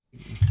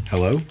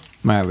Hello? All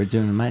right, we're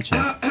doing the mic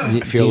check. I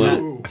feel a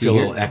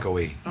little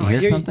echoey. You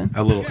hear something?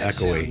 A little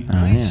echoey.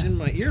 Nice in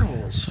my ear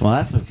holes. Well,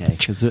 that's okay.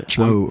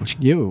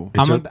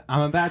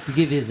 I'm about to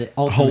give you the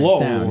ultimate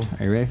sound.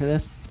 Are you ready for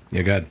this?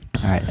 Yeah, good.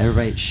 All right,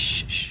 everybody,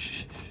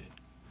 shh.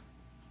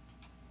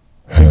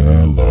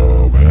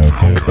 Hello,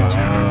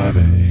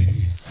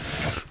 everybody.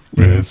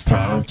 It's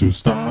time to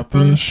start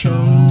the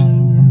show.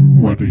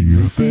 What do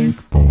you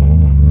think,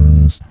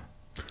 boys?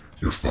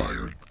 You're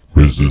fired.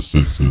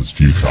 Resistance is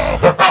futile.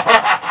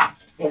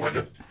 Oh my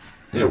god.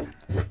 No.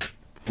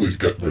 Please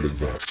get rid of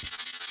that.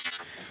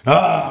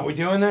 Are we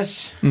doing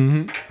this?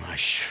 Mm-hmm. I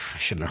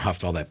shouldn't have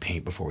huffed all that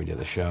paint before we did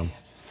the show.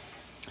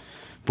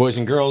 Boys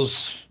and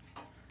girls,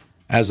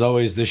 as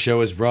always, this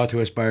show is brought to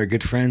us by our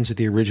good friends at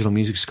the Original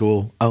Music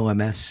School,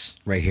 OMS,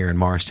 right here in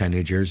Morristown,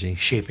 New Jersey,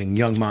 shaping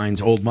young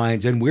minds, old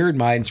minds, and weird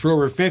minds for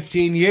over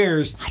 15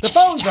 years. The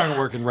phones aren't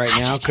working right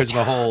now because of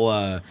the whole,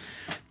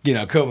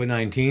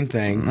 COVID-19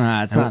 thing.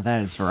 It's not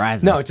that, it's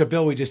Verizon. No, it's a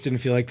bill we just didn't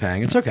feel like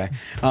paying. It's okay.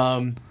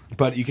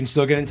 But you can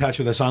still get in touch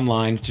with us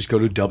online. Just go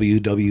to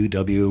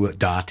www. Is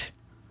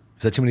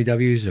that too many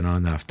W's or not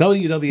enough?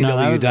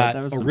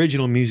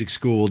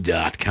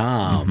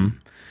 www.originalmusicschool.com. Mm-hmm.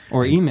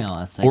 Or email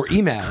us.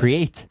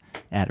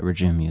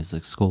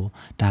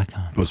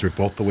 create@originalmusicschool.com. Those are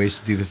both the ways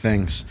to do the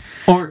things.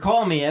 Or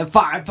call me at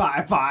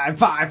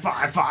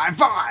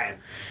 555-5555.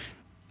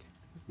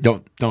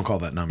 Don't call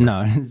that number.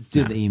 No, let's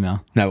do the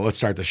email. No, let's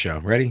start the show.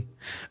 Ready?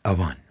 A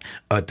one,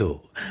 a two,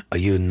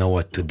 you know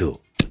what to do.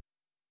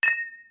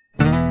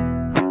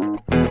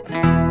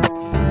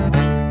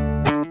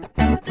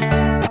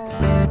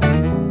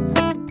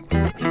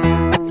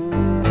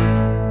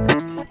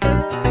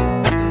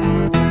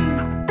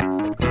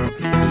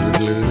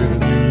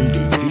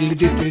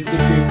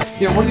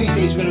 One of these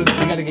days we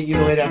got to get you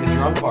to lay down the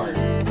drum part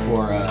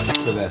for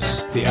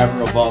this, the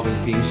ever-evolving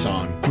theme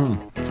song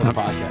for the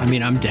podcast. I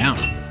mean, I'm down.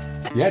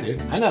 Yeah,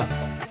 dude. I know.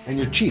 And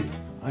you're cheap.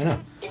 I know.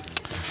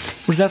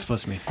 What's that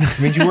supposed to mean? It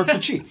means you work for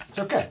cheap. It's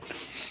okay.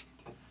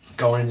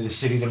 Going into the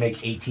city to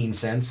make 18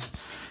 cents.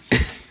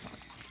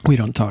 We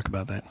don't talk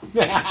about that.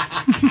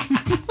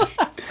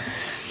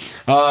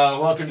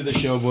 Welcome to the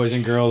show, boys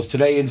and girls.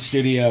 Today in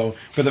studio,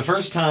 for the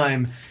first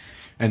time,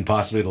 and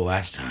possibly the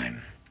last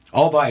time,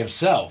 all by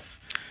himself,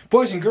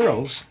 boys and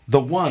girls,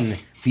 the one,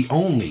 the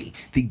only,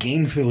 the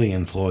gainfully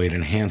employed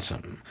and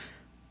handsome,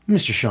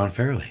 Mr.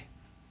 Seanfarrelly.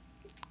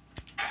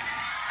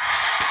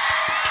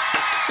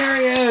 There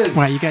he is.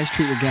 Wow, you guys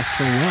treat your guests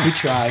so well. We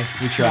try.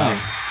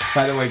 Oh.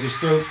 By the way, just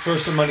throw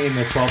some money in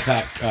the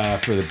 12-pack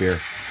for the beer.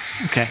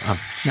 Okay.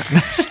 Stop.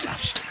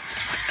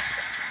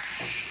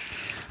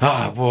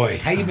 Oh, boy.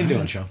 How you been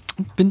doing, Sean?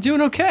 Been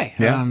doing okay.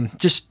 Yeah?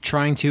 Just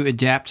trying to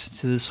adapt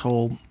to this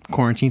whole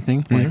quarantine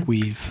thing like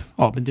we've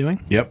all been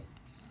doing. Yep.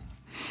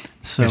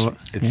 So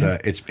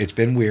it's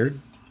been weird.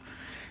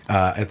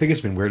 I think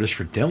it's been weirdest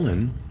for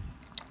Dylan,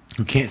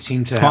 who can't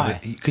seem to have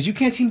it because you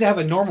can't seem to have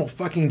a normal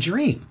fucking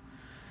dream.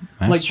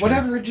 That's true.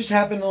 Whatever just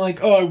happened.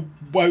 I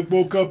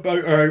woke up.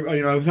 I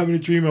was having a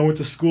dream. I went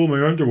to school in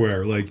my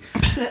underwear.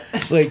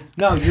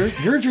 No,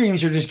 your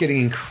dreams are just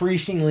getting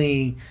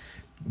increasingly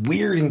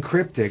weird and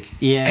cryptic.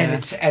 Yeah, and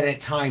at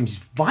times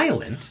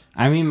violent.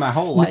 I mean, my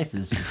whole life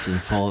has just been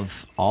full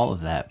of all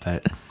of that.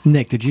 But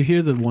Nick, did you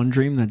hear the one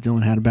dream that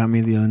Dylan had about me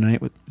the other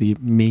night with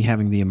me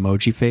having the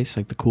emoji face,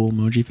 like the cool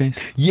emoji face?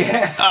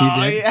 Yeah, you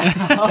did. Yeah.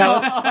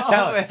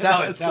 tell it.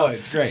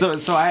 It's great.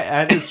 So I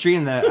had this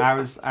dream that I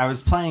was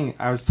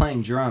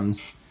playing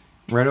drums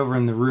right over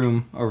in the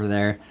room over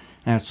there,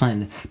 and I was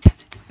playing.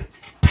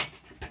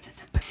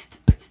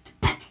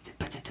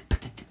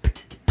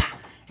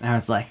 And I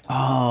was like,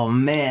 oh,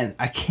 man,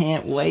 I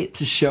can't wait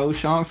to show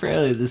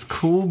Seanfarrelly this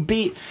cool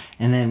beat.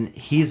 And then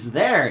he's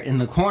there in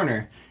the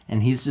corner,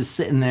 and he's just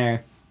standing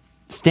there,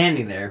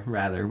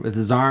 with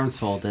his arms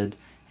folded.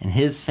 And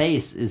his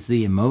face is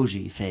the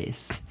emoji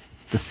face.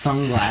 The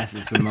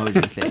sunglasses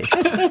emoji face.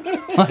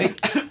 Like,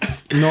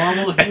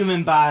 normal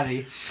human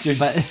body. Just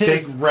but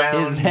big,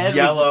 round, his head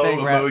yellow big,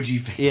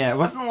 emoji face. Yeah, it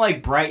wasn't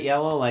like bright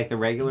yellow like the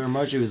regular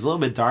emoji. It was a little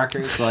bit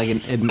darker, so like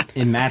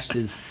it matched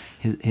his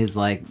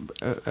like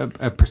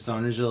a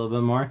personage a little bit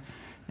more.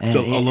 And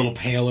So a little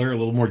paler, a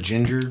little more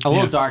ginger. A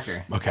little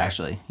darker. Okay.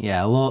 Actually.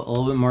 Yeah, a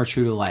little bit more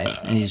true to life.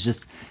 And he's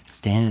just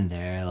standing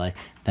there, like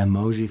the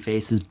emoji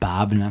face is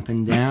bobbing up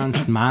and down,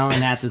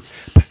 smiling at this.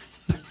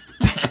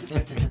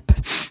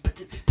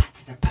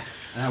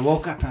 And I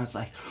woke up and I was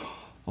like,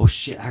 oh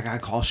shit, I gotta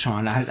call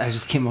Sean. I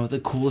just came up with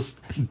the coolest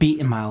beat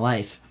in my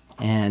life.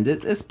 And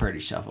it's pretty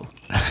shuffle.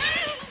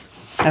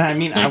 And I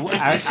mean,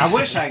 I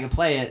wish I could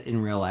play it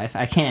in real life.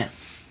 I can't.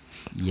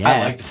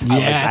 I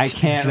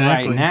can't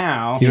right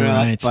now,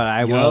 but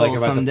I will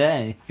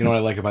someday. You know what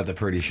I like about the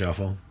Purdy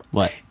Shuffle?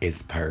 What?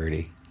 It's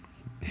Purdy.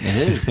 It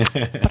is.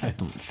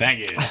 Thank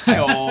you.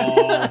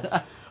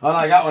 Oh, no,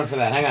 I got one for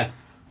that. Hang on.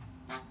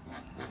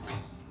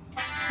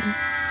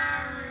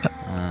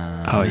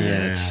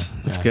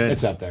 It's good.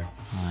 It's up there.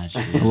 I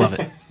love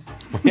it.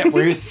 Yeah,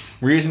 we're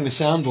using the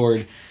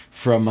soundboard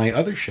from my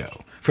other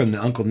show, from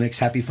the Uncle Nick's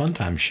Happy Fun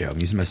Time show. I'm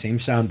using my same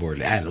soundboard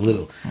to add a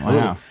little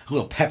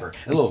pepper,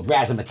 a little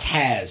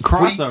razzmatazz.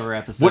 Crossover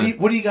episode.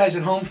 What do you guys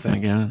at home My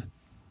think? God.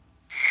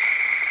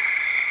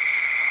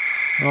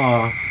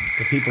 Oh,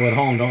 the people at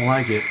home don't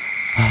like it.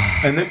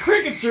 And the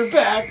crickets are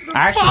back. They're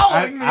Actually,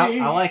 following me.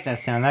 I like that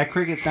sound. That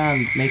cricket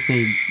sound makes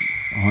me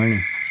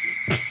horny.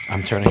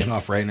 I'm turning it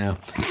off right now.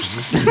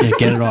 Yeah,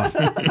 get it off.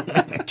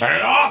 Turn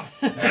it off.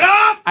 Turn it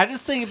off. I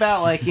just think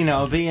about like, you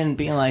know, being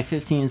like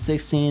 15,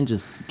 16,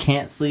 just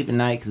can't sleep at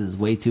night because it's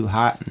way too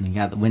hot, and you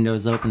got the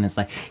windows open. It's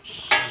like,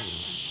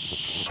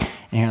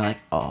 and you're like,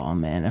 oh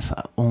man, if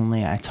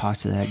only I talked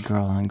to that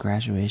girl on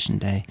graduation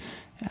day,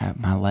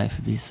 my life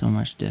would be so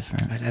much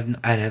different.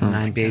 I'd have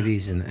 9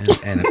 babies and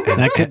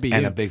That could be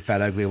and you. a big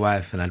fat ugly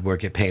wife, and I'd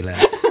work at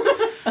Payless.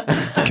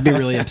 You could be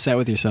really upset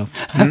with yourself.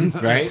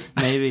 Right?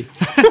 Maybe.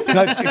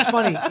 No, it's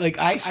funny. Like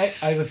I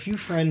have a few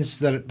friends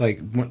that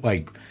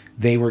like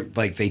they were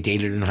like they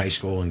dated in high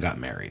school and got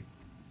married,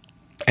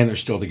 and they're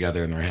still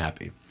together and they're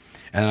happy.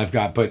 And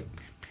but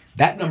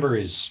that number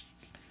is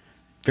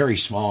very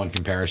small in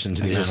comparison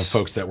to the amount of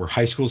folks that were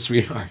high school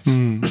sweethearts.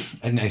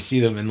 And I see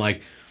them and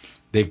like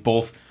they've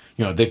both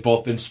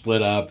been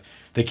split up.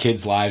 The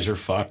kids' lives are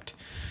fucked,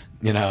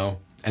 you know,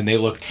 and they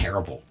look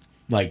terrible.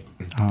 Like,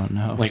 Oh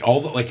no. like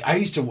all the like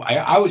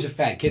I was a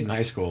fat kid in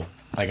high school.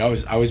 Like I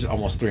was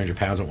almost 300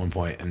 pounds at one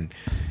point, and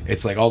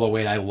it's like all the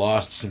weight I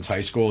lost since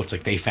high school. It's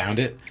like they found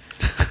it.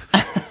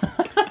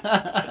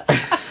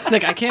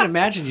 Like, I can't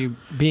imagine you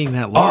being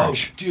that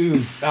large. Oh,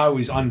 dude, I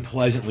was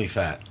unpleasantly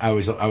fat. I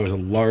was a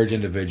large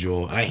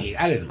individual, and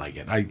I didn't like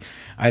it.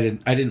 I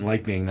didn't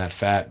like being that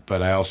fat,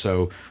 but I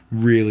also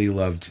really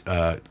loved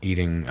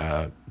eating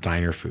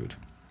diner food.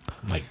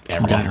 Like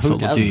Diner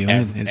food will do you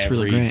in. It's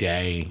really every great.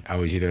 day. I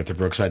was either at the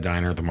Brookside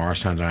Diner, the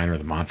Morristown Diner, or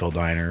the Montville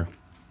Diner,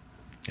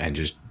 and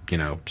just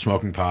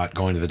smoking pot,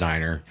 going to the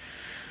diner,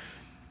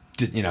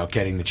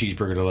 getting the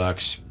cheeseburger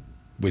deluxe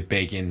with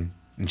bacon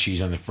and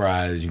cheese on the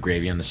fries and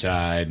gravy on the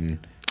side,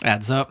 and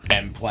Adds up.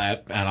 and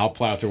I'll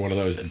plow through one of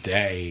those a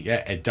day.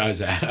 Yeah, it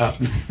does add up.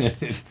 It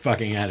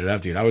fucking added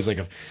up, dude. I was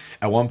at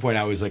one point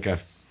I was like a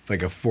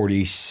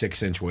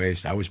 46-inch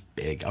waist. I was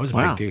big. I was a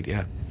Wow. big dude.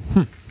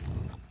 Yeah.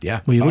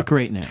 Yeah. Well, you fuck. look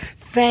great now.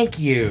 Thank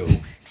you.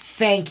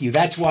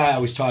 That's why I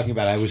was talking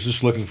about it. I was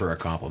just looking for a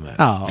compliment.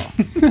 Oh.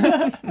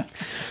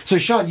 So,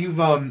 Sean, you've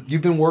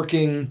been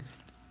working.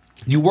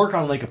 You work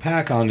on Lake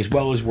Apacon as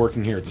well as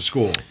working here at the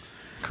school.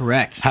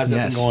 Correct. How's that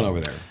Yes. been going over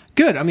there?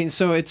 Good. I mean,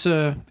 so it's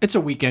a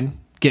weekend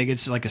gig.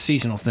 It's like a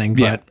seasonal thing,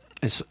 Yeah. but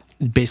it's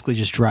basically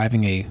just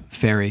driving a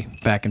ferry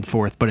back and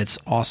forth. But it's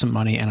awesome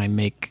money, and I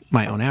make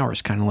my own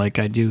hours, kind of like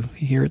I do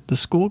here at the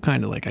school.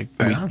 Kind of like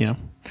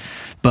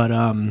But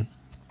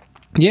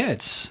yeah,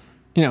 it's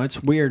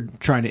weird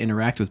trying to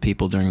interact with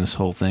people during this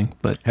whole thing.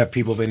 But Have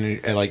people been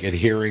like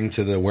adhering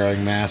to the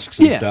wearing masks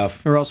and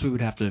stuff? or else we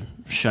would have to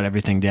shut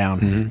everything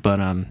down. But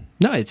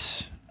no,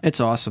 it's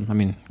awesome. I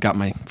mean, got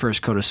my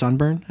first coat of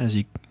sunburn, as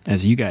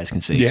you guys can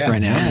see right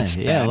now. Yeah, It's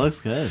yeah, it bad. looks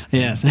good.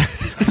 Yes.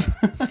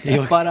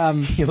 You look, But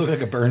you look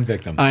like a burn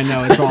victim. I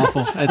know it's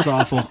awful. It's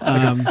awful.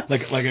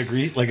 like a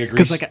grease.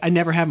 Because I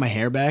never have my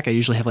hair back. I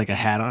usually have like a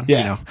hat on.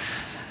 Yeah.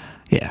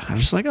 Yeah. I'm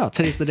just like, oh,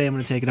 today's the day I'm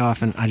going to take it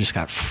off, and I just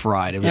got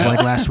fried. It was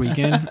like last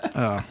weekend.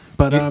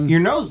 But Your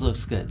nose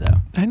looks good though.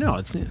 I know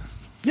it's.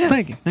 Yeah.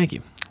 Thank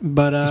you.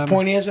 But as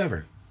pointy as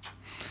ever.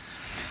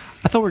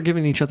 I thought we were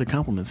giving each other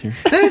compliments here.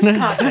 That is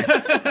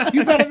compliment.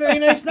 You've got a very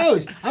nice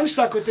nose. I'm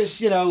stuck with this,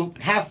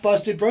 half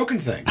busted, broken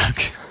thing.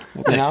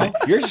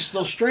 Yours is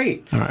still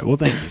straight. All right. Well,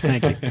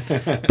 thank you.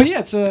 But yeah,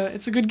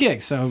 it's a good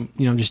gig. So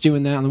I'm just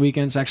doing that on the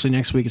weekends. Actually,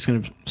 next week it's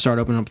going to start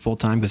opening up full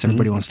time because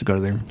everybody wants to go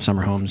to their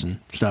summer homes and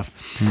stuff.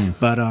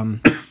 But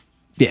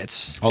yeah,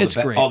 it's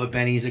great. All the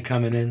bennies are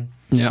coming in.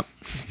 Yep.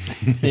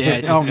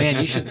 Yeah. Oh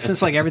man, you should.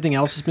 Since like everything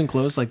else has been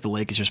closed, like the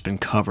lake has just been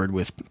covered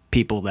with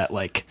people that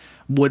like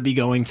would be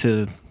going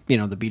to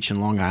the beach in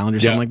Long Island or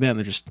something like that. And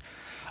they're just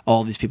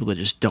all these people that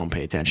just don't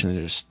pay attention.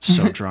 They're just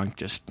so drunk,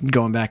 just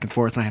going back and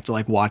forth, and I have to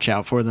like watch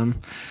out for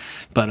them.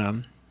 But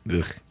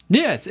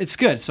yeah, it's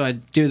good. So I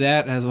do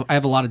that. I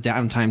have a lot of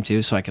downtime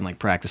too, so I can like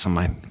practice on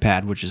my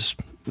pad, which is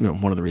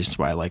one of the reasons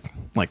why I like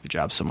the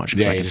job so much.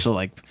 Because I can still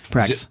like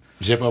practice.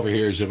 Zip over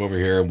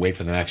here, and wait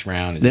for the next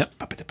round. And Yep.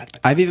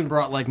 I've even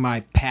brought like my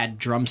pad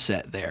drum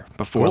set there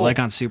before, Cool. like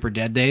on super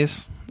dead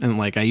days, and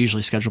like I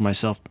usually schedule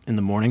myself in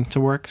the morning to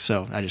work,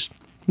 so I just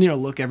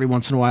look every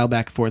once in a while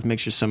back and forth, make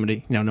sure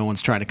somebody no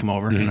one's trying to come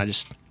over, and I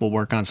just will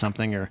work on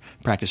something or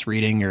practice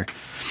reading or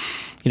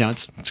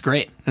it's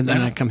great, and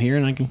then I come here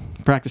and I can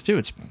practice too.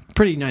 It's a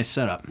pretty nice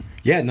setup.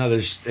 Yeah, no,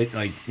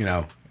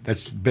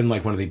 that's been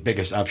like one of the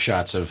biggest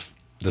upshots of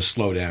the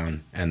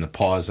slowdown and the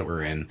pause that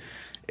we're in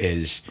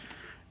is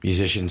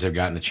musicians have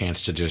gotten the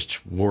chance to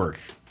just work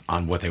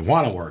on what they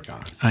want to work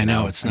on. I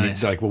know, it's nice.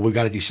 It's like, well, we've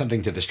got to do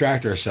something to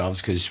distract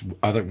ourselves because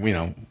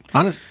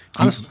Honest.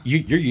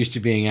 you're used to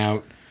being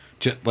out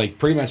just like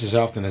pretty much as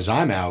often as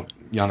I'm out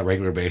on a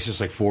regular basis,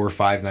 like 4 or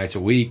 5 nights a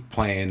week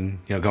playing,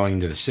 going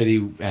into the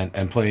city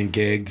and playing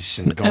gigs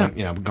and going,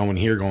 going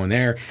here, going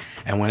there.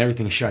 And when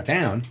everything shut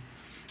down,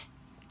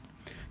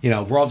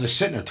 we're all just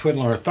sitting there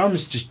twiddling our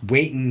thumbs, just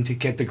waiting to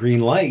get the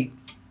green light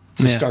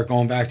to start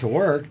going back to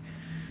work.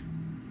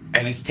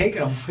 And it's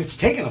taken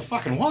a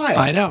fucking while.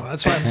 I know.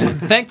 That's why I'm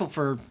thankful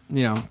for,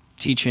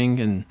 teaching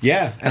and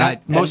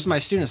most of my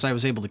students I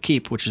was able to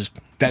keep, which is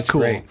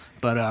cool. Great.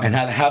 But and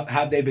how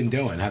have they been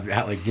doing?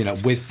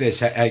 With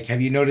this,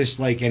 have you noticed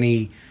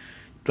any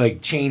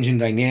change in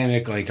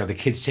dynamic? Are the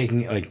kids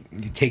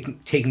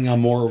taking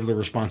on more of the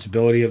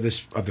responsibility of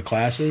the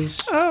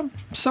classes?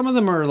 Some of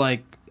them are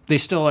they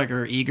still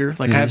are eager.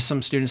 I have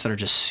some students that are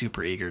just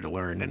super eager to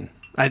learn, and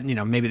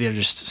maybe they're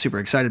just super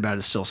excited about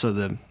it still. So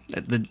the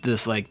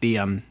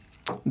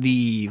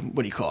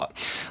what do you call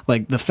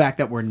it? The fact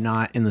that we're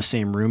not in the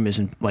same room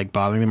isn't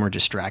bothering them or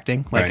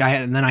distracting. Right.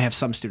 And then I have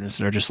some students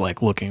that are just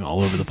looking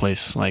all over the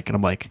place. And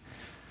I'm like,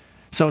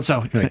 so and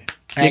so.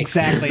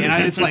 Exactly.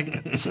 And it's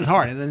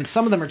hard. And then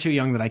some of them are too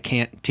young that I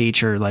can't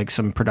teach, or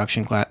some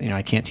production class.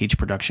 I can't teach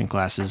production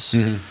classes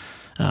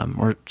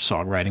or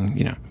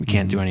songwriting. We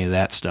can't do any of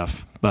that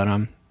stuff. But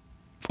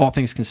all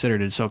things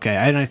considered, it's okay.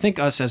 And I think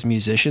us as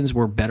musicians,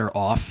 we're better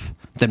off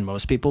than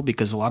most people,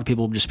 because a lot of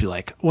people will just be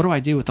like, what do I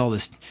do with all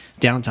this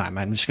downtime?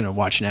 I'm just going to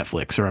watch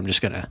Netflix, or I'm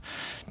just going to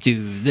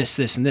do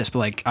this, and this.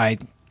 But I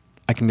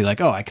can be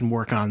like, oh, I can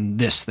work on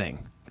this thing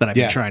that I've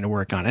been trying to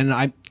work on. And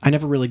I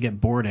never really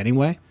get bored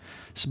anyway.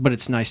 But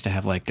it's nice to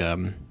have I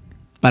don't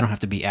have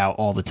to be out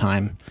all the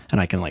time,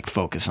 and I can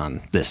focus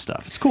on this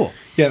stuff. It's cool.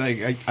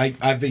 Yeah,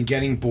 I've been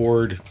getting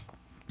bored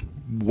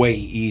way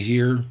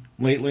easier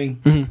lately.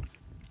 Mm-hmm.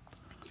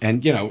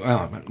 And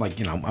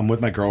I'm with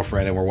my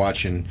girlfriend, and we're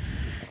watching,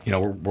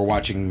 we're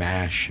watching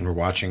MASH, and we're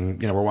watching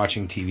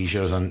TV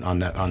shows on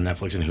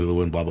Netflix and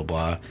Hulu and blah blah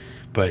blah.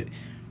 But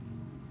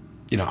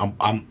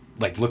I'm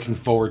looking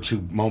forward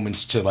to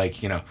moments to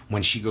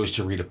when she goes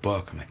to read a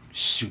book. I'm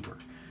super.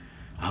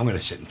 I'm going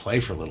to sit and play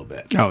for a little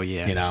bit. Oh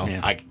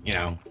yeah.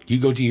 You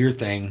go do your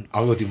thing,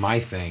 I'll go do my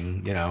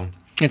thing.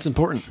 It's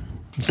important.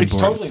 It's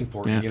totally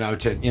important.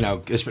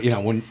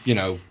 When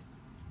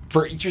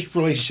for just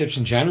relationships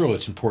in general,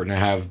 it's important to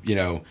have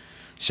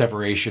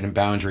separation and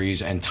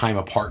boundaries and time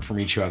apart from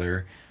each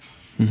other.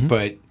 Mm-hmm.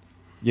 But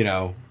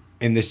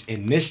in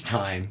this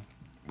time,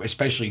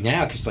 especially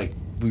now, because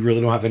we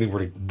really don't have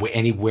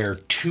anywhere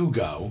to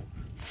go,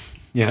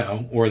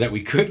 or that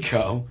we could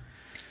go.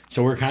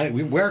 So we're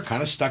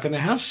kind of stuck in the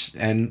house,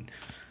 and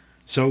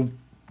so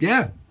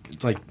it's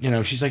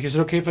she's like, is it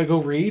okay if I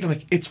go read? I'm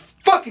like, it's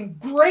fucking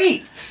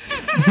great.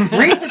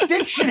 Read the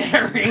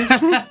dictionary.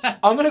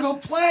 I'm gonna go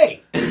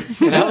play.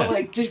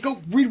 Just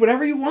go read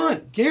whatever you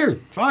want. Here,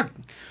 fuck.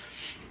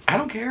 I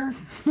don't care.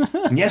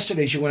 And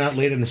yesterday she went out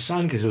late in the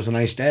sun because it was a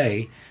nice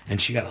day, and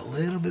she got a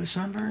little bit of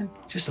sunburn,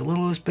 just a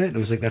littlest bit. It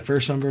was that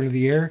first sunburn of the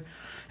year,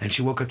 and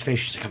she woke up today.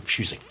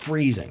 She was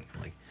freezing.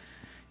 I'm like,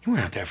 you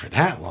weren't out there for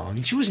that long.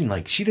 And she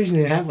wasn't she doesn't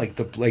even have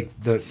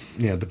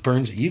the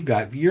burns that you've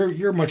got.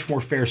 You're a much more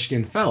fair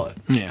skinned fella.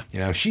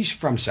 Yeah. She's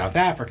from South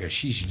Africa.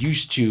 She's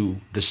used to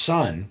the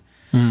sun,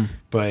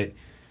 but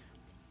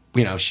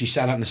she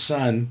sat out in the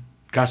sun,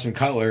 got some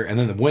color, and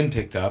then the wind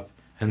picked up,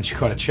 and then she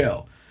caught a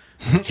chill.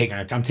 I'm taking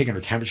her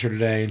temperature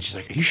today, and she's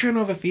like, "Are you sure you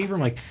don't have a fever?"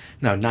 I'm like,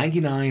 "No,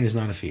 99 is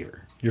not a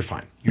fever. You're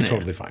fine. You're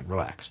totally fine.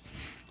 Relax."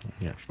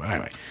 Yeah. But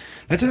anyway,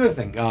 that's another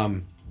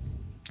thing.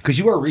 Because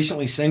you are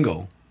recently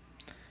single.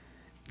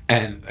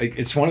 And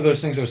it's one of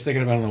those things I was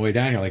thinking about on the way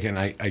down here. And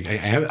I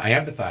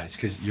empathize,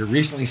 because you're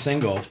recently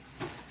single,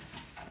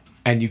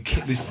 and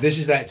this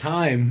is that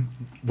time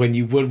when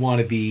you would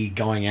want to be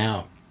going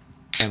out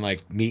and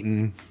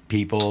meeting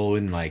people,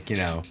 and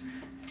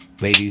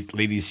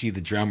ladies see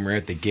the drummer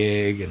at the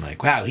gig, and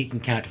wow, he can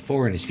count to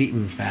 4 and his feet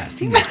move fast.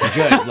 He must be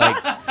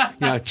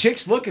good.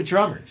 Chicks look at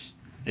drummers.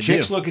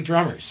 Look at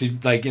drummers. When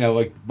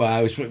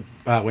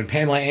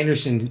Pamela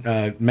Anderson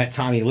met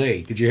Tommy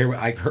Lee, did you hear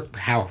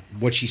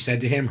what she said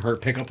to him? Her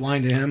pickup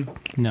line to him?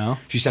 No.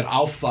 She said,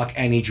 "I'll fuck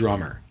any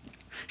drummer."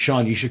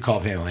 Sean, you should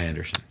call Pamela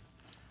Anderson.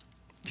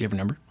 Do you have a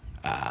number?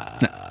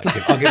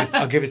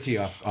 I'll give it to you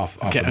off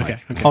the mic. Okay.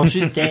 Oh,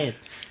 she's dead.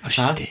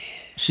 Dead.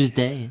 She's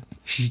dead.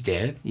 She's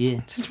dead?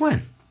 Yeah. Since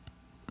when?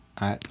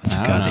 That's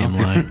a goddamn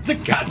lie. It's a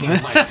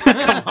goddamn lie.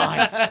 Come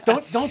on.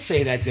 Don't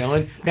say that,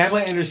 Dylan.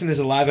 Pamela Anderson is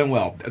alive and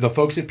well. The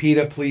folks at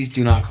PETA, please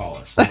do not call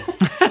us.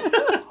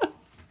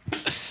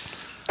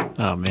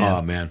 Oh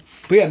man.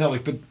 But yeah, no, I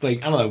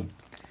don't know.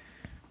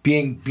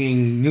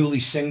 Being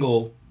newly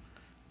single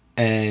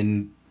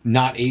and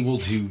not able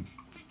to,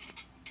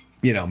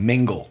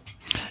 mingle.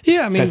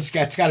 Yeah, I mean,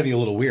 that's got to be a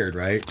little weird,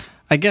 right?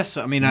 I guess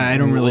so. I mean, I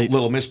don't really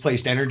little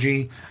misplaced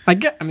energy. I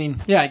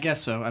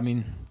guess so. I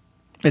mean,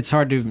 it's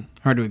hard to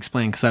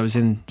explain, because I was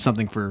in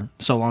something for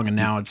so long, and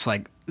now it's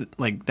like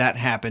that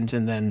happened,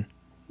 and then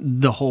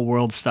the whole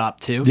world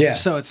stopped too. Yeah.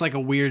 So it's a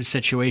weird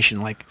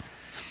situation. Well,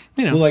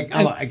 I kind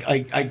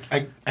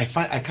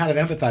of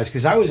empathize,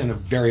 because I was in a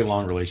very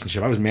long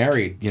relationship. I was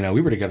married.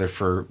 We were together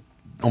for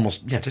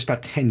almost just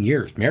about 10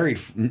 years. Married,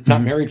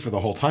 not married for the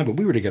whole time, but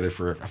we were together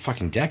for a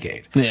fucking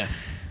decade. Yeah.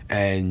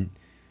 And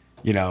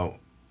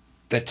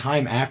that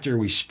time after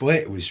we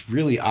split was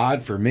really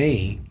odd for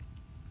me.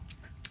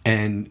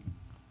 And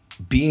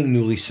being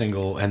newly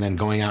single and then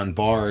going out in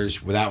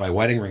bars without my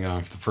wedding ring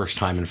on for the first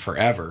time in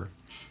forever,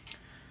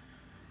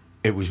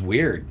 it was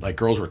weird. Like,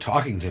 girls were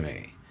talking to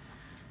me,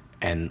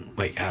 and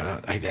like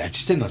I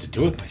just didn't know what to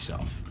do with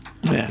myself.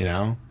 Yeah. You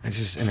know, I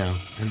just and I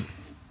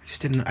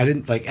just didn't. I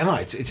didn't like. I don't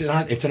know.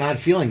 It's an odd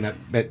feeling that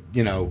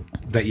you know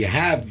that you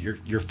have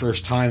your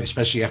first time,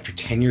 especially after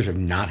 10 years of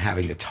not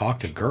having to talk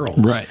to girls.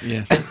 Right.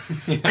 Yeah.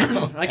 You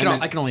know? I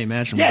can only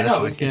imagine. Yeah. What that's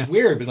No, like. it's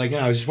weird, but like, you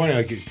know, I was just wondering,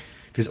 like,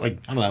 because like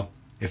I don't know,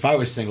 if I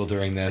was single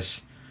during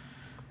this,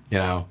 you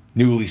know,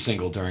 newly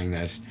single during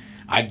this,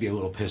 I'd be a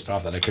little pissed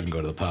off that I couldn't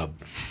go to the pub.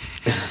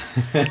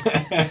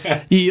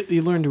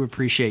 You learn to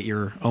appreciate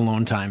your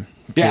alone time.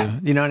 Too. Yeah.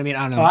 You know what I mean?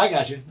 I don't know. Oh, I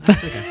got you.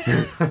 That's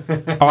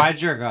okay. Oh, I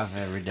jerk off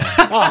every day.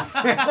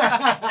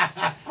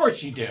 Of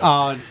course you do.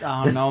 Oh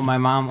no, my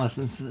mom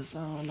listens to this.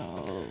 Oh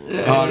no.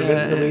 Oh, you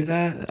didn't delete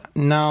that?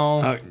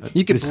 No.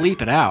 You could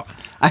bleep it out.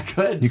 I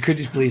could. You could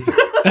just bleep it.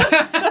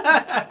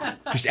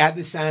 Just add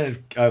the sound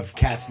of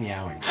cats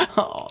meowing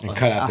and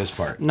cut out this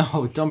part.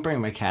 No, don't bring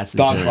my cats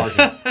into Dogs this.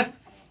 barking.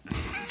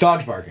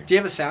 Dogs barking. Do you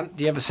have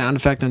a sound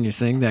effect on your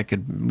thing that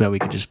we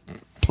could just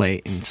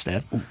play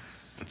instead?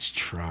 Let's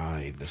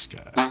try this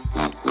guy.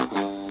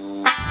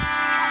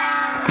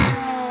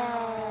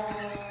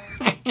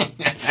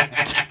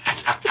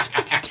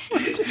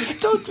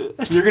 Don't do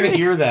that. You're gonna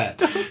hear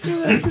that.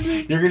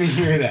 You're gonna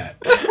hear that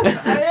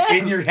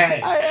in your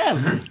head. I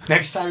am.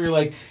 Next time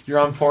you're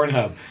on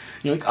Pornhub.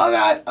 You're like, oh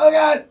God, oh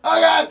God,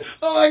 oh God,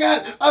 oh my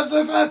God, I'm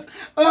so close.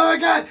 Oh my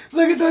God,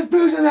 look at those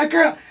boobs on that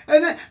girl.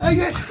 And then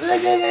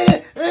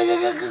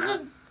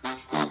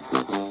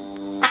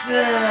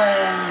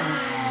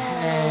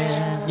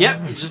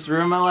Yep, you just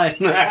ruined my life.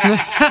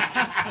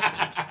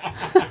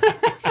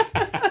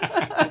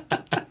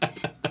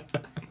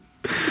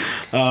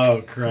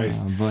 Oh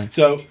Christ. Oh, boy.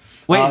 So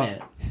Wait a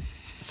minute.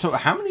 So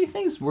how many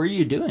things were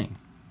you doing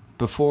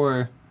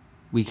before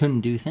we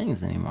couldn't do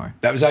things anymore?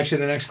 that was actually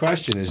the next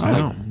question. Is I like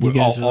know. You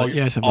guys all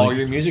have, like,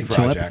 your music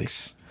telepathy.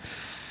 projects.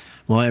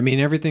 Well, I mean,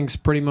 everything's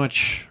pretty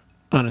much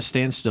on a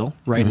standstill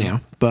right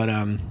now, but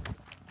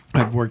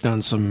I've worked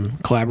on some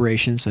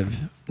collaborations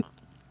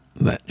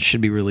that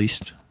should be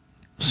released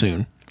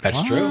soon.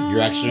 That's true.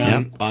 You're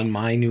actually on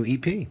my new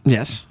EP.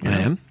 Yes, I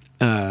am.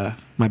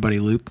 My buddy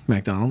Luke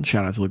McDonald.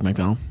 Shout out to Luke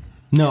McDonald.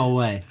 No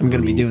way. I'm going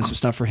to be doing some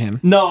stuff for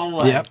him. No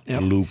way.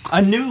 Yep. Luke. A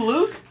new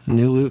Luke?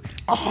 New Luke.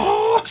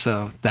 Oh,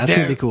 so that's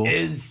going to be cool.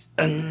 Is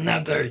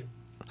another.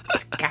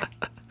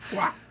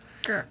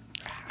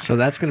 So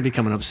that's going to be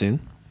coming up soon.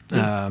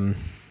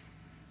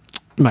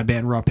 My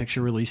band Raw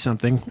Picture released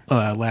something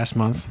last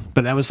month,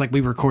 but that was like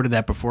we recorded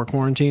that before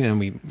quarantine, and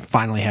we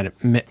finally had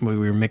it. We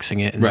were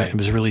mixing it, and it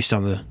was released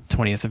on the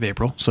 20th of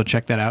April. So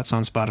check that out. It's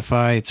on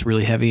Spotify. It's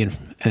really heavy, and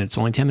it's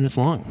only 10 minutes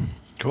long.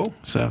 Cool.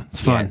 So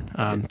it's fun.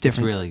 It's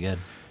Different. really good.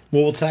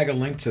 Well, we'll tag a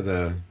link to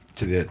the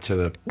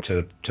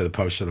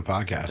post of the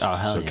podcast, Oh,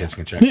 hell so yeah. kids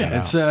can check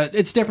that out.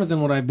 It's different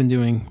than what I've been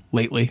doing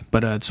lately,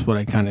 but it's what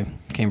I kind of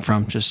came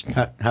from. Just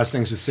How's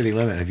things with City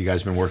Limit? Have you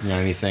guys been working on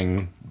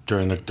anything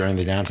during the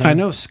downtime? I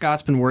know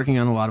Scott's been working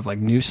on a lot of like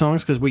new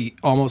songs because we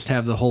almost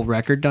have the whole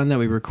record done that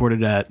we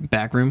recorded at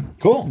Backroom.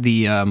 Cool.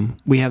 We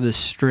have the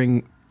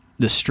string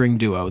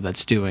duo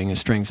that's doing the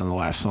strings on the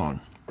last song,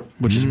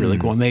 which is really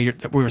cool. And they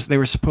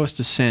were supposed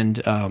to send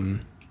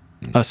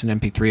us an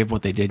MP3 of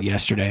what they did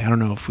yesterday. I don't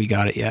know if we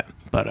got it yet,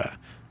 but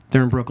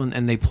they're in Brooklyn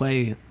and they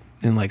play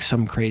in like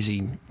some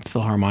crazy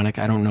Philharmonic.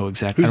 I don't know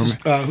exactly.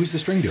 Who's the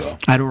string duo?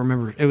 I don't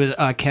remember. It was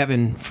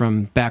Kevin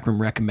from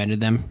Backroom recommended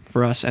them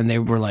for us, and they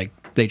were like,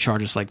 they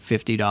charge us like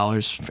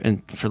 $50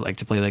 and for like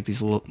to play like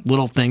these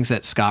little things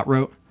that Scott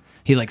wrote.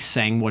 He like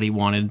sang what he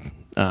wanted,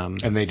 and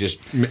they just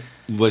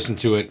listened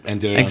to it and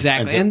did it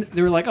exactly. And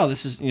they were like, "Oh,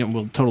 this is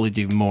we'll totally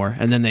do more."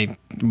 And then they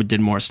did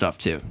more stuff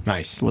too.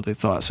 Nice. What they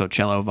thought. So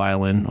cello,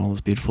 violin, all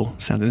this beautiful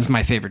sound. This is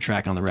my favorite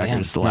track on the record.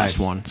 Damn. It's the last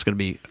one. It's gonna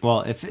be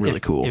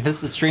really cool. If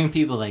it's the string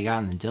people they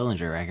got in the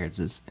Dillinger records,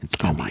 it's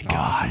gonna be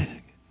awesome.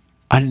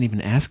 I didn't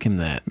even ask him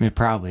that. It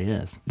probably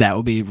is. That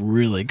would be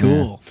really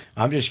cool.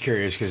 I'm just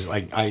curious because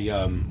like I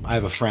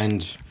have a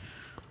friend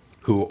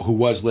who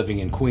was living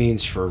in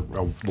Queens for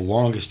the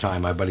longest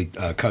time. My buddy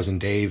cousin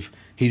Dave.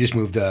 He just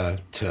moved to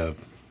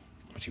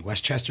what's he,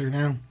 Westchester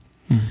now,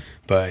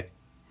 but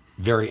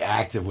very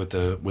active with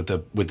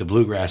the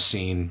bluegrass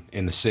scene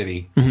in the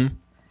city. Mm-hmm.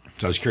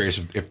 So I was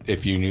curious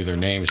if you knew their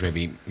names.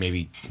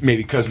 Maybe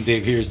cousin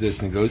Dave hears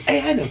this and goes,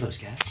 "Hey, I know those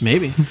guys."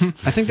 Maybe.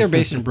 I think they're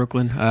based in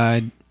Brooklyn.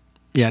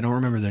 Yeah, I don't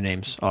remember their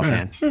names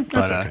offhand,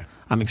 but okay.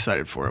 I'm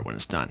excited for it when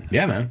it's done.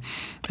 Yeah, man.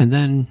 And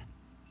then,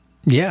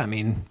 yeah, I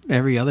mean,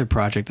 every other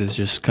project is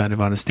just kind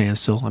of on a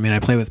standstill. I mean, I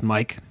play with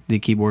Mike, the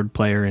keyboard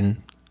player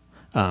in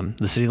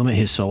the City Limit,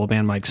 his solo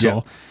band, Mike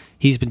Soul. Yeah.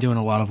 He's been doing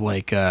a lot of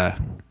like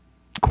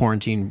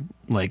quarantine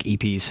like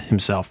EPs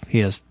himself. He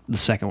has the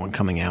second one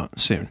coming out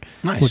soon,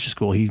 nice, which is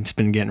cool. He's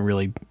been getting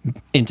really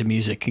into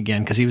music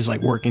again because he was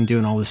like working,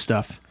 doing all this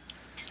stuff,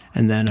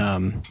 and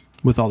then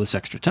with all this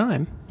extra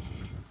time,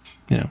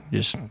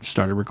 just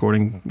started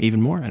recording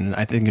even more. And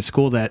I think it's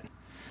cool that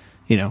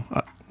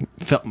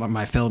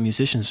my fellow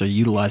musicians are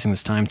utilizing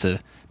this time to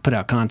put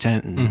out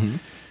content and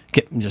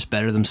get just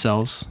better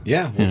themselves.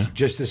 Yeah, well,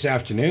 just this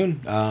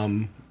afternoon,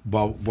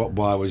 while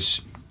I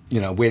was,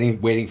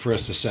 waiting for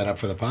us to set up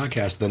for the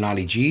podcast, the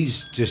Naughty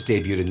G's just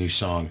debuted a new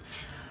song,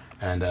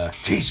 and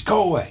geez,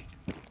 go away.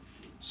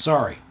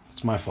 Sorry,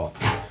 it's my fault.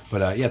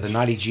 But the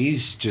Naughty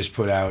G's just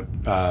put out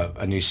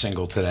a new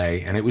single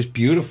today, and it was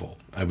beautiful.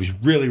 It was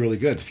really, really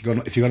good. If you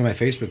go to my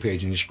Facebook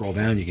page and you scroll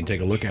down, you can take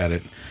a look at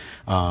it.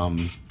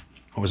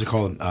 What was it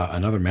called?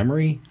 Another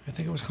Memory, I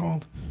think it was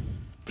called.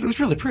 But it was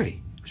really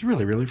pretty. It was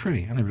really, really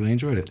pretty, and I really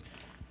enjoyed it.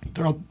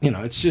 They're all,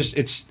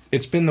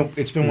 it's been one of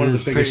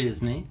the biggest. Pretty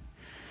as me.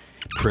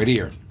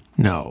 Prettier.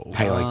 No.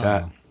 How you like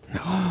that? No.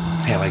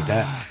 How you like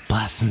that?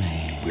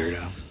 Blasphemy.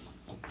 Weirdo.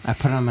 I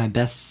put on my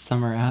best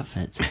summer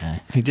outfit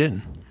today. He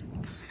did.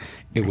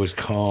 It was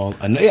called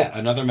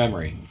Another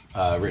Memory,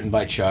 written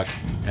by Chuck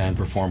and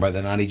performed by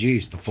the Naughty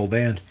G's, the full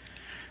band.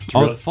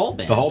 The full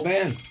band? The whole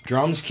band.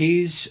 Drums,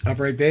 keys,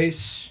 upright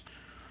bass.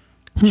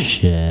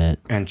 Shit.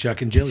 And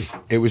Chuck and Jilly.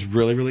 It was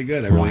really, really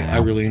good. I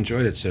really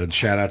enjoyed it. So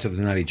shout out to the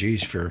Naughty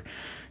G's for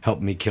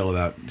helping me kill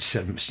about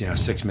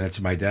 6 minutes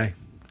of my day.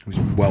 It was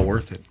well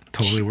worth it.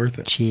 Totally worth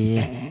it.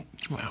 Cheer.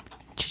 Wow.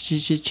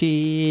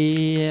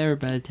 Cheer.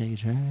 Everybody take a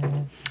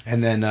turn.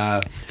 And then,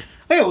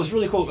 it was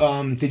really cool.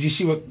 Did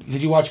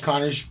you watch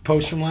Connor's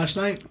post from last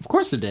night? Of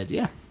course I did.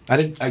 Yeah. I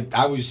did.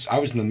 I was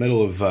in the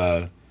middle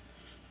of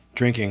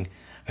drinking.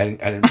 I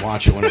didn't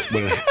watch it when it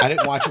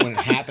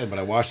happened, but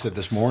I watched it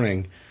this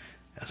morning.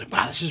 I was like,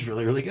 wow, this is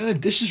really, really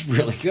good. This is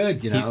really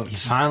good, He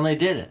finally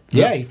did it.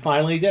 Yeah, he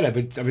finally did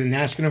it. I've been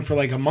asking him for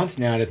like a month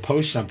now to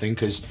post something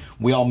because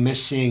we all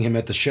miss seeing him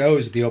at the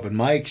shows, at the open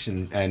mics,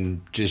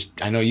 and just,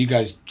 I know you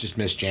guys just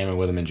miss jamming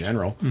with him in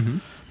general. Mm-hmm.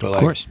 But, of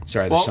course.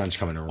 Sorry, the sun's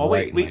coming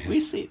right. We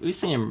see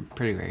him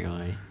pretty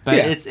regularly, but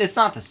it's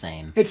not the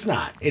same. It's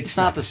not. It's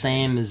not the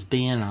same as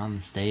being on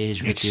the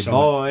stage with your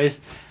boys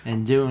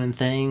and doing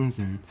things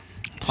and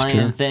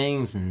playing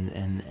things,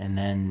 and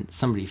then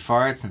somebody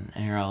farts and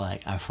you're all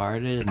like, I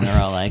farted, and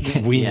they're all like,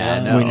 we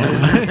know.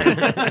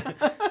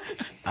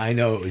 I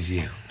know it was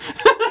you.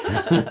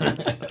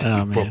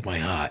 Broke my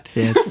heart.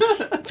 Yeah,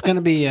 it's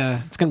gonna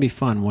be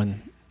fun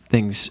when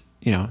things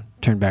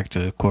turn back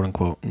to quote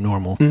unquote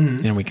normal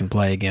and we can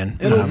play again.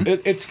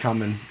 It's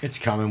coming. It's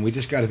coming. We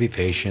just got to be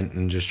patient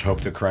and just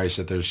hope to Christ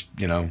that there's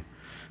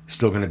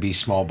still going to be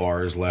small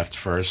bars left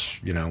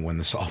first. When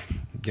this all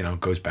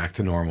goes back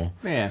to normal.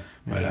 Yeah.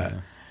 But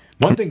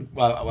one thing,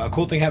 a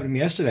cool thing happened to me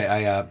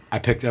yesterday. I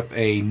picked up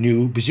a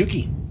new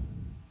bouzouki.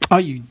 Oh,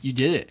 you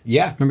did it?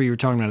 Yeah. Remember you were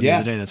talking about it the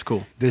other day. That's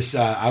cool. This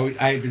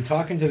I had been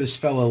talking to this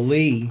fella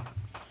Lee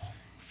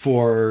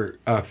for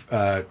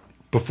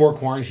before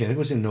quarantine. I think it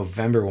was in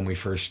November when we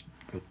first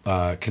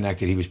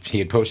connected. He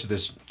had posted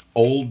this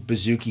old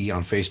bouzouki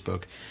on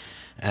Facebook,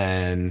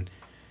 and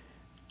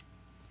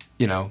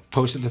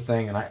posted the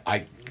thing. And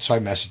so I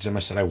messaged him. I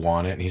said I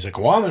want it, and he's like,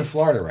 "Well, I'm in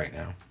Florida right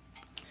now,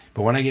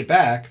 but when I get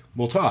back,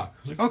 we'll talk."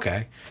 I was like,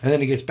 "Okay." And then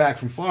he gets back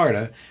from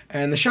Florida,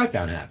 and the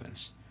shutdown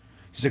happens.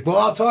 He's like, "Well,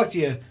 I'll talk to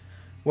you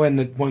when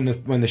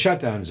the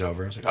shutdown is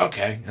over." I was like,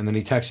 "Okay." And then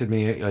he texted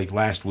me like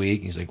last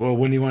week. He's like, "Well,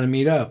 when do you want to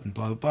meet up?" And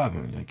blah blah blah.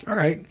 And I'm like, "All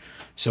right."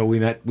 So we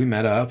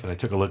met up, and I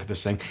took a look at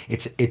this thing.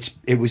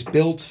 It was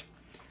built.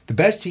 The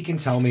best he can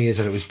tell me is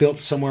that it was built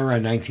somewhere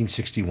around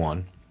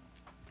 1961.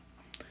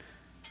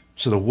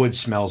 So the wood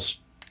smells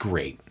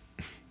great.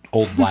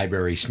 Old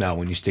library smell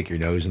when you stick your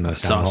nose in the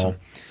sound hole.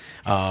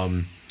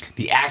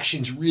 The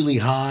action's really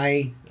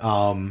high.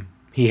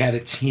 He had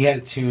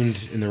it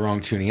tuned in the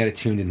wrong tuning. He had it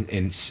tuned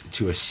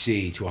to a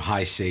C, to a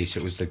high C. So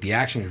it was like the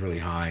action was really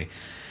high,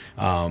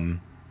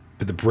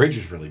 but the bridge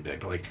was really big.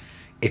 But like,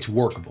 it's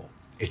workable.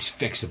 It's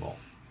fixable.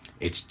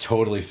 It's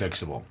totally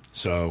fixable.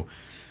 So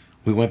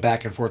we went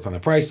back and forth on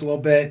the price a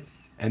little bit,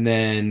 and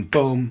then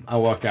boom, I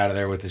walked out of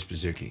there with this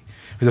bouzouki.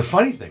 But the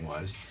funny thing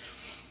was,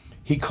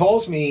 he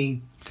calls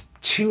me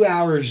 2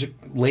 hours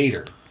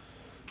later.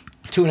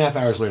 2.5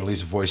 hours later,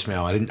 leaves a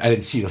voicemail. I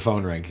didn't see the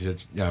phone ring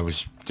because I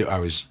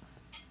was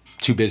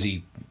too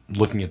busy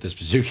looking at this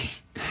bouzouki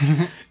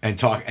and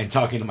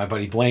talking to my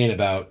buddy Blaine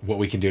about what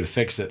we can do to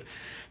fix it.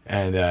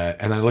 And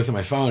I looked at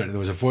my phone and there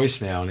was a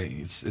voicemail, and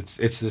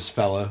it's this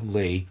fella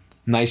Lee,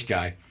 nice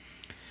guy.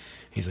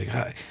 He's like,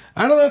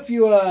 I don't know if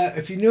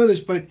you knew this,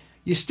 but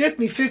you stiffed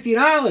me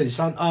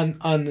 $50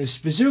 on this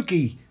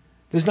bouzouki.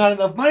 There's not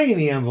enough money in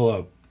the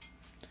envelope.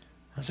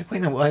 I was like,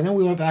 wait, no, I know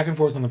we went back and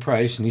forth on the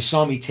price, and he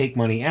saw me take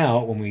money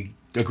out when we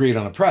agreed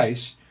on a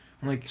price.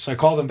 I'm like, so I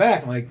called him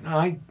back. I'm like,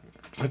 no,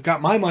 I've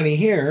got my money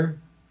here.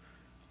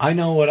 I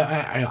know what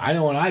I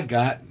know what I've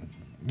got.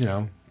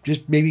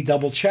 Just maybe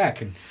double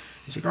check. And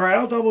he's like, all right,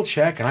 I'll double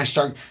check. And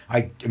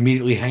I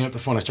immediately hang up the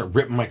phone. I start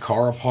ripping my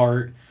car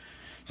apart.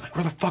 He's like,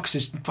 where the fuck's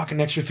this fucking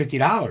extra $50?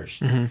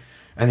 Mm-hmm.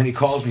 And then he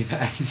calls me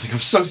back. He's like, I'm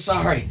so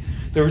sorry.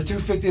 There were two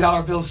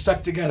 $50 bills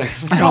stuck together.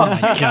 Like, oh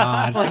my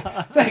God.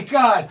 Like, thank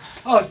God.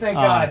 Oh, thank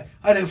God.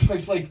 I didn't.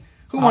 It's like,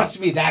 who wants to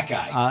be that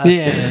guy?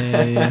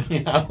 Yeah.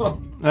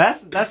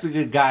 That's a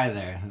good guy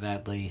there,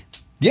 that Lee.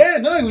 Yeah,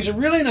 no, he was a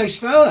really nice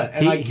fella.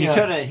 And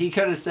he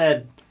could have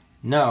said,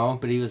 no,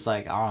 but he was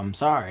like, "Oh, I'm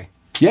sorry."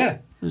 Yeah.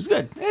 It was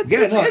good.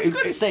 It's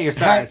good to say you're had-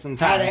 sorry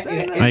sometimes.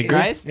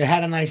 It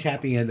had a nice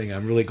happy ending.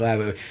 I'm really glad.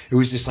 It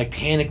was this like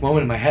panic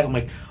moment in my head. I'm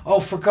like, oh,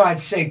 for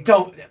God's sake,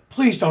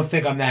 please don't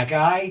think I'm that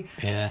guy.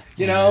 Yeah.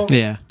 You know?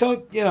 Yeah.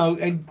 Don't,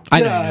 and I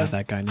know you're not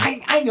that guy now.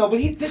 I know, but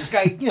this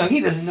guy,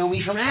 he doesn't know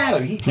me from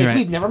Adam. Right.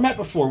 We'd never met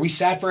before. We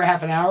sat for a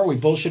half an hour. We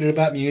bullshitted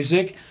about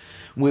music.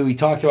 We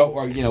talked about,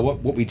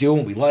 what we do and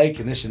what we like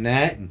and this and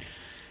that.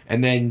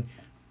 And then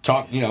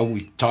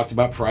we talked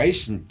about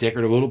price and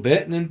dickered a little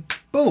bit. And then,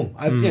 boom,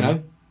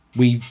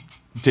 we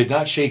did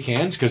not shake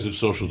hands because of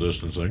social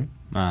distancing.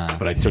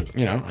 But I took,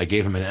 I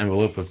gave him an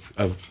envelope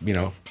of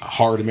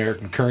hard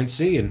American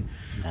currency, and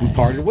we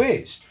parted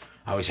ways.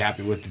 I was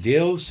happy with the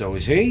deal, so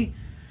was he.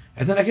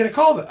 And then I get a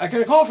call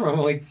from him. I'm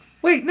like,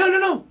 wait,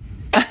 no.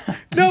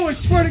 No, I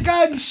swear to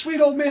God, you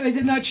sweet old man, I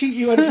did not cheat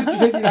you out of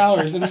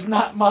 $50. It is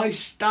not my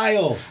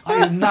style.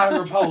 I am not a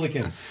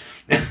Republican.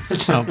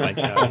 Oh, my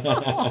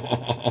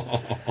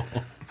God.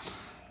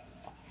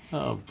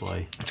 Oh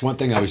boy! It's one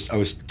thing I was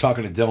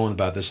talking to Dylan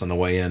about this on the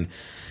way in.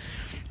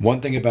 One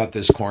thing about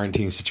this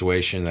quarantine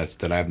situation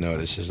that I've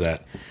noticed is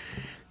that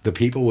the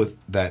people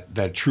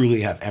that truly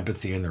have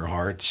empathy in their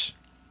hearts,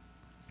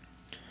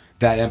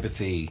 that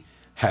empathy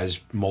has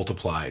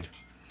multiplied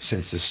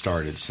since this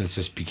started, since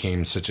this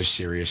became such a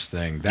serious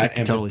thing. I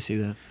can totally see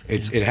that.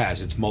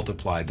 It's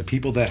multiplied. The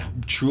people that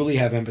truly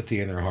have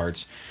empathy in their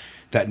hearts,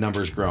 that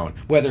number's grown.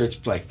 Whether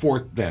it's like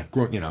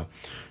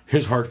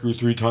his heart grew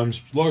 3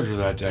 times larger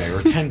that day,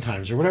 or 10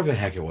 times, or whatever the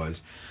heck it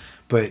was.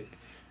 But,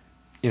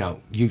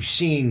 you've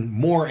seen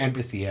more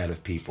empathy out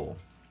of people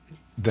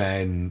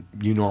than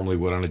you normally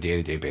would on a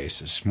day-to-day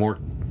basis. More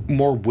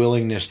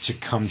willingness to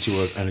come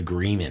to an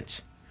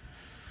agreement.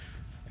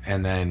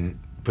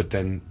 But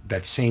then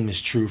that same is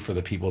true for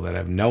the people that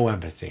have no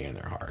empathy in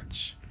their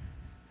hearts.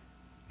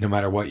 No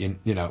matter what,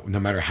 no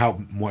matter how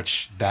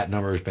much that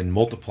number has been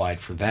multiplied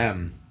for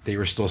them, they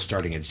were still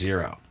starting at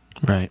 0.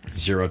 Right.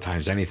 0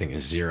 times anything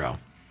is 0.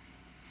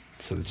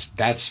 So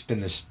that's been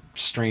this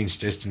strange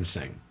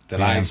distancing that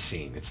I've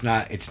seen. It's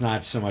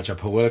not so much a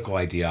political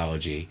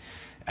ideology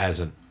as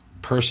a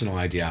personal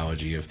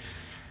ideology of,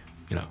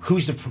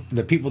 who's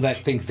the people that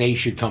think they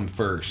should come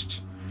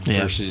first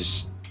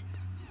versus,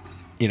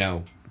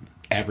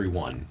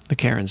 everyone. The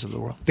Karens of the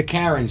world. The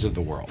Karens of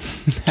the world.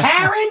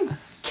 Karen!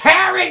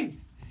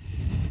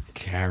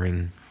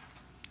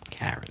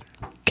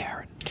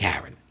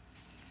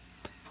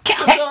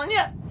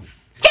 Caledonia!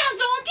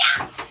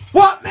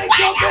 What makes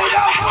you big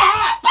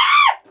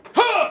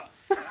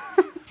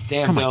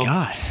Damn, Oh, my Bill.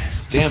 God.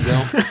 Damn,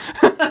 Bill.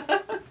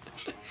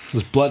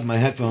 There's blood in my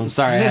headphones.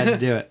 Sorry, I had to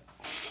do it.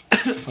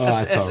 Oh,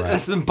 that's all right.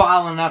 It's been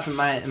bottling up in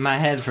my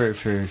head for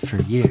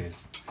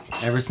years.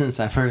 Ever since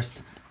I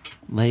first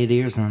laid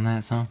ears on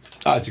that song.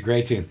 Oh, it's a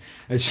great tune.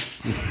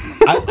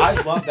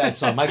 I love that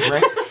song. My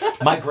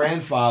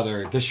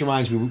grandfather, this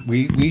reminds me,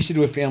 we used to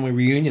do a family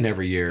reunion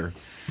every year.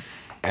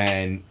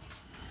 And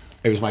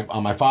it was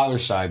on my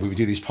father's side, we would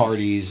do these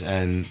parties,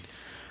 and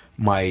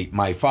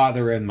my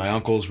father and my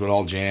uncles would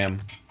all jam.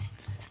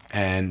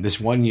 And this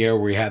one year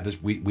we had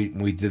this, we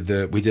did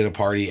a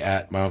party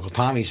at my Uncle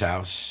Tommy's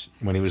house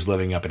when he was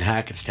living up in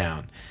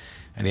Hackettstown.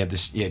 And he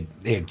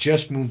had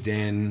just moved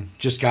in,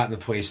 just gotten the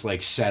place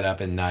like set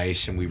up and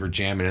nice, and we were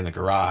jamming in the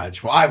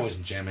garage. Well, I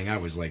wasn't jamming, I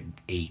was like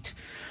 8.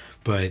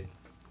 But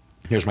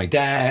there's my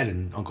dad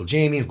and Uncle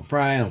Jamie, Uncle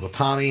Brian, Uncle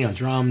Tommy on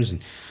drums,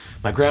 and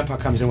my grandpa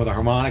comes in with a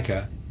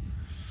harmonica,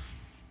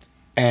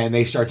 and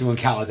they start doing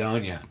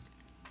Caledonia.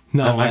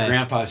 No and my way.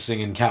 grandpa's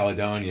singing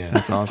Caledonia.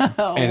 That's awesome.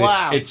 Oh, And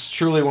wow. it's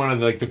truly one of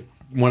the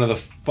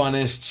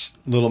funnest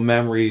little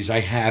memories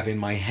I have in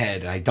my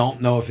head. I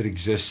don't know if it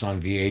exists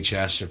on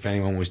VHS or if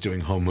anyone was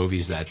doing home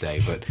movies that day,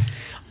 but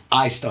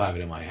I still have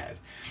it in my head.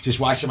 Just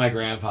watching my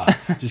grandpa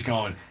just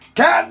going,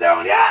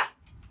 Caledonia!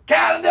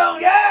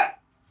 Caledonia!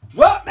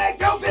 What makes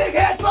your big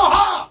head so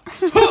hot?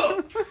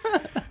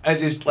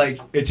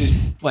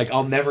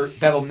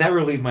 That'll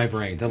never leave my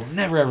brain. That'll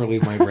never ever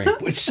leave my brain.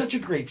 But it's such a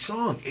great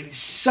song. It is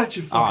such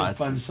a fucking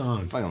fun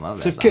song. I fucking love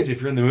that So song. kids, if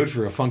you're in the mood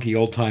for a funky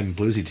old time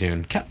bluesy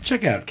tune,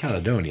 check out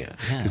Caledonia,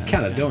 because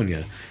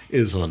Caledonia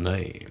is a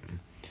name.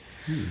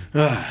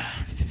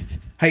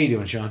 How you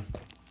doing, Sean?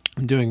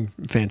 I'm doing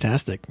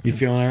fantastic. You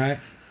feeling all right?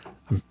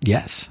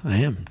 Yes, I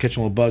am.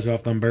 Catching a little buzz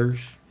off them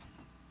burrs?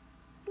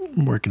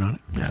 I'm working on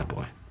it.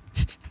 Attaboy.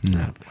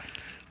 Attaboy.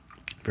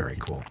 Very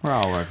cool. We're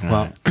all working on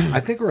Well, it. I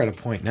think we're at a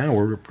point now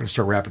where we're going to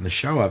start wrapping the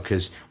show up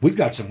because we've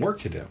got some work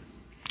to do.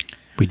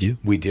 We do.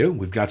 We do.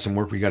 We've got some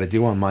work we got to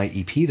do on my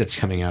EP that's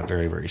coming out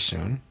very, very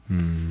soon.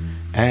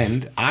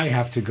 And I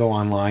have to go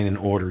online and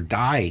order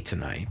dye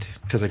tonight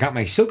because I got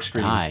my silk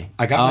screening. Dye?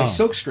 I got my Oh.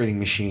 silk screening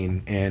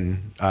machine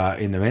in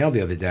the mail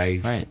the other day.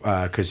 Right.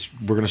 Because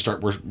we're going to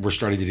start. We're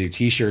starting to do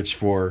T-shirts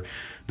for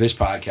this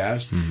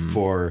podcast,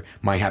 for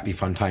my Happy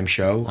Fun Time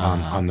show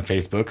on the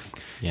Facebook.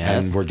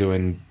 Yes. And we're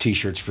doing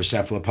T-shirts for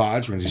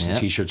cephalopods. We're going to do some Yep.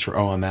 T-shirts for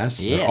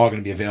OMS. Yeah. They're all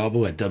going to be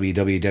available at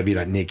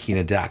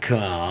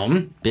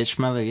www.nickkina.com. Bitch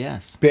mother,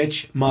 yes.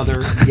 Bitch,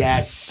 mother,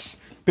 yes.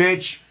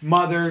 Bitch,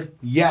 mother,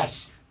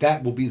 yes.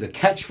 That will be the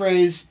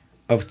catchphrase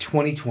of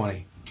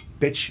 2020.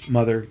 Bitch,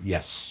 mother,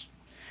 yes.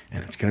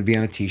 And it's going to be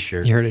on a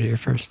t-shirt. You heard it here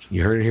first.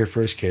 You heard it here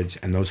first, kids.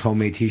 And those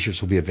homemade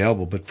t-shirts will be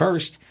available. But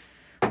first,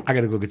 I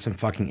got to go get some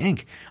fucking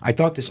ink. I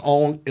thought this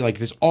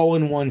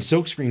all-in-one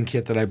silkscreen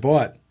kit that I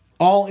bought,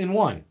 all in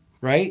one,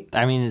 right?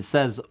 I mean, it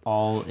says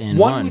all in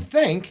One one. would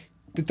think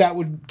that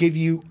would give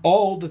you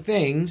all the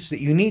things that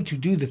you need to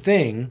do the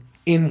thing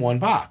in one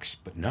box.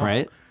 But no.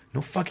 Right?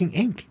 No fucking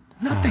ink.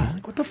 Nothing.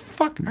 Like, what the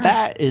fuck?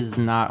 That is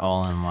not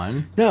all in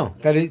one. No,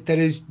 that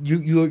is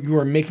you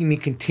are making me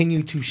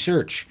continue to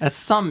search. That's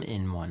some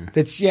in one.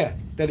 That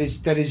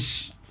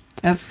is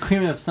That's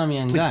cream of some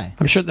young guy.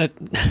 I'm sure that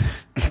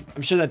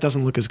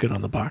doesn't look as good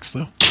on the box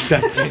though.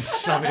 that is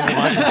some in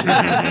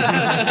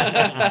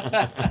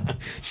one.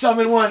 Some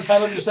in one,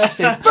 title of your sex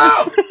tape.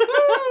 Boom!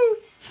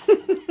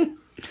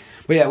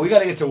 But yeah, we got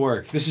to get to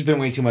work. This has been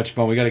way too much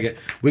fun. We got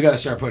to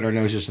start putting our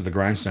noses to the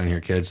grindstone here,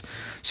 kids.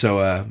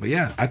 So, but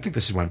yeah, I think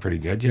this went pretty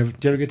good. Did you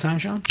have a good time,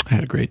 Sean? I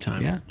had a great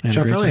time. Yeah.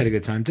 Seanfarrelly had a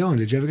good time. Dylan,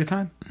 did you have a good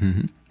time?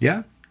 Mm-hmm.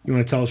 Yeah? You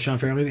want to tell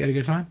Seanfarrelly that you had a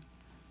good time?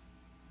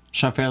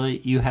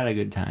 Seanfarrelly, you had a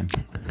good time.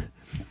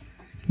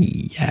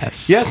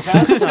 Yes. Yes,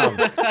 have some.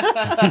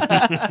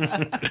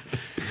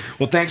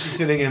 Well, thanks for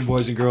tuning in,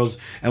 boys and girls,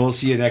 and we'll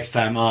see you next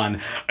time on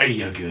Are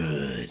You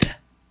Good?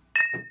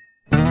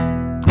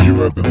 You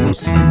have been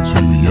listening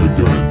to You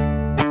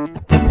Good,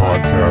 the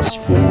podcast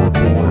for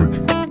Borg,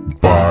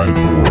 by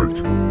Borg.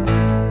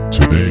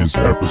 Today's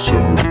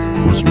episode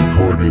was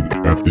recorded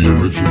at the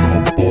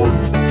original Borg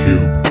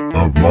Cube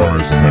of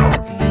Morristown.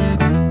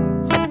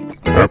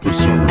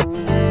 Episode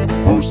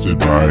hosted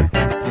by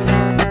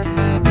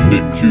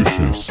Nick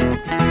Cusius.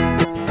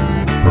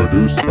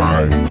 Produced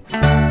by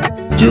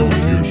Dill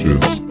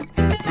Cusius.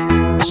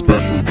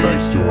 Special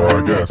thanks to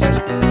our guest,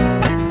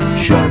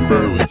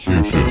 Seanfarrelly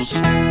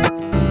Cusius.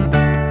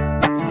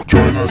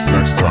 Join us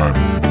next time.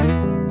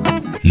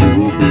 You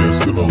will be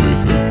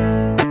assimilated.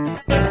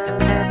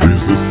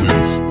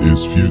 Resistance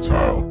is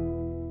futile.